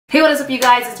Hey, what is up you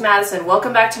guys? It's Madison.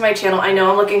 Welcome back to my channel. I know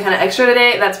I'm looking kind of extra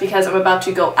today. That's because I'm about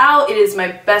to go out. It is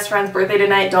my best friend's birthday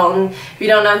tonight, Dalton. If you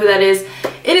don't know who that is,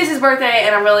 it is his birthday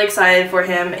and I'm really excited for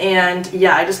him. And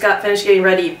yeah, I just got finished getting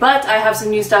ready, but I have some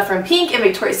new stuff from Pink and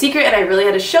Victoria's Secret and I really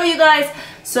had to show you guys.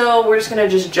 So we're just gonna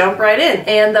just jump right in.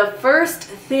 And the first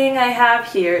thing I have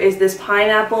here is this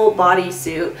pineapple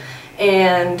bodysuit.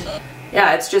 And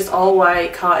yeah, it's just all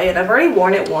white cotton. I've already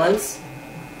worn it once.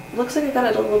 Looks like I got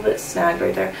it a little bit snagged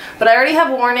right there. But I already have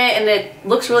worn it and it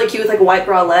looks really cute with like a white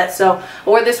bralette. So I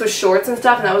wore this with shorts and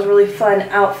stuff and that was a really fun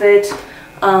outfit.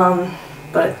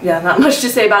 But yeah, not much to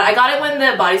say about it. I got it when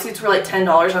the bodysuits were like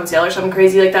 $10 on sale or something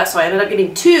crazy like that, so I ended up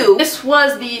getting two. This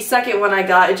was the second one I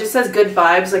got. It just says good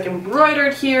vibes, like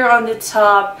embroidered here on the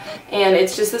top. And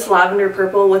it's just this lavender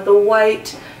purple with the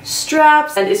white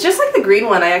straps. And it's just like the green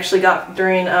one I actually got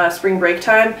during spring break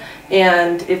time.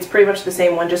 And it's pretty much the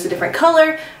same one, just a different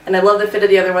color. And I love the fit of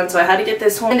the other one, so I had to get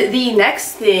this one. And the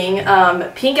next thing,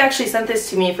 Pink actually sent this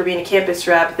to me for being a campus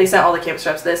rep. They sent all the campus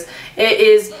reps this. It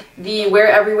is the Wear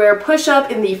Everywhere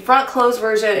push-up in the front clothes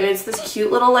version, and it's this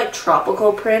cute little like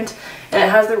tropical print. And it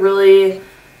has the really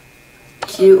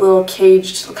cute little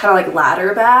caged kind of like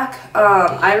ladder back.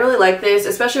 I really like this,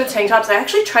 especially with tank tops. I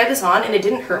actually tried this on and it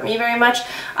didn't hurt me very much.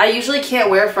 I usually can't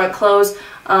wear front clothes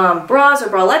bras or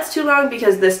bralettes too long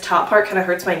because this top part kind of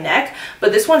hurts my neck,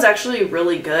 but this one's actually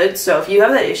really good. So if you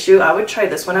have that issue, I would try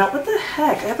this one out. What the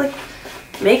heck? I have like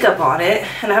makeup on it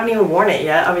and I haven't even worn it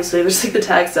yet. Obviously there's like the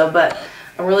tag still, but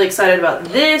I'm really excited about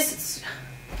this. It's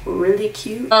really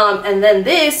cute. And then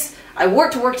this I wore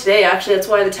it to work today actually. That's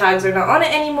why the tags are not on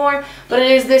it anymore, but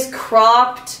it is this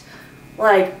cropped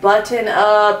like button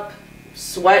up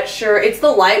sweatshirt. It's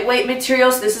the lightweight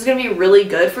material, so this is gonna be really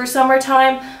good for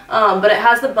summertime. But it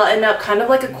has the button up kind of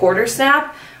like a quarter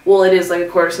snap. Well, it is like a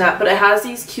quarter snap, but it has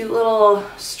these cute little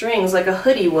strings like a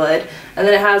hoodie would, and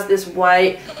then it has this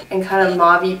white and kind of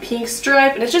mauve-y pink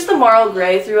stripe, and it's just the marl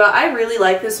gray throughout. I really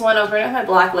like this one. I was wearing it with my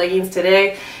black leggings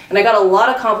today and I got a lot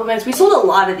of compliments. We sold a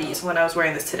lot of these when I was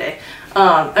wearing this today.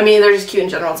 I mean, they're just cute in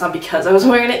general. It's not because I was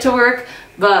wearing it to work,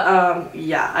 but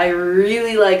yeah, I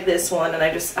really like this one, and I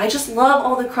just love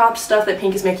all the cropped stuff that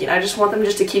Pink is making. I just want them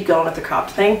just to keep going with the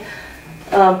cropped thing.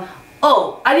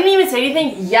 Oh, I didn't even say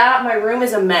anything. Yeah, my room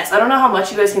is a mess. I don't know how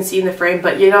much you guys can see in the frame,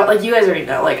 but you know, like you guys already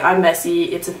know, like I'm messy.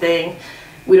 It's a thing.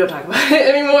 We don't talk about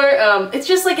it anymore. It's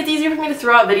just like it's easier for me to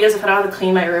throw out videos if I don't have to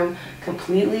clean my room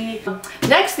completely.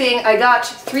 Next thing, I got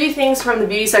three things from the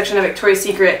beauty section of Victoria's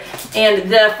Secret,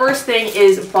 and the first thing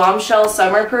is Bombshell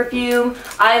Summer Perfume.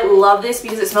 I love this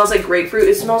because it smells like grapefruit.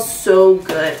 It smells so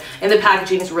good, and the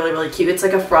packaging is really, really cute. It's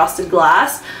like a frosted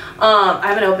glass. I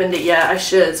haven't opened it yet. I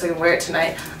should, so I can wear it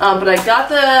tonight. But I got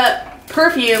the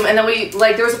perfume, and then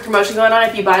there was a promotion going on.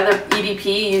 If you buy the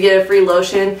EDP, you get a free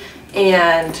lotion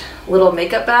and little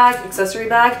makeup bag, accessory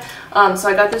bag. So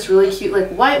I got this really cute like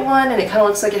white one, and it kind of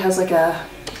looks like it has like a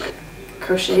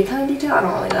crochet kind of detail. I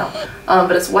don't really know.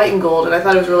 But it's white and gold, and I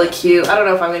thought it was really cute. I don't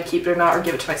know if I'm going to keep it or not, or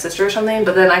give it to my sister or something.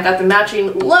 But then I got the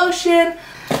matching lotion.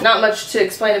 Not much to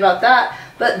explain about that.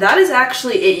 But that is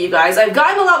actually it, you guys. I've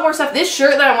gotten a lot more stuff. This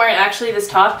shirt that I'm wearing, actually, this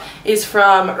top, is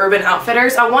from Urban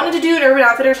Outfitters. I wanted to do an Urban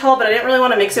Outfitters haul, but I didn't really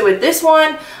want to mix it with this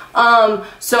one.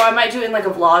 So I might do it in like a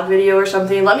vlog video or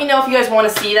something. Let me know if you guys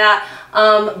want to see that.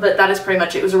 But that is pretty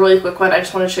much it. It was a really quick one. I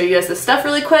just wanted to show you guys this stuff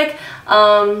really quick.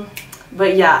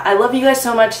 But yeah, I love you guys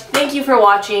so much. Thank you for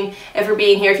watching and for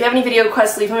being here. If you have any video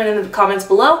requests, leave them in the comments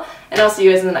below. And I'll see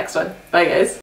you guys in the next one. Bye, guys.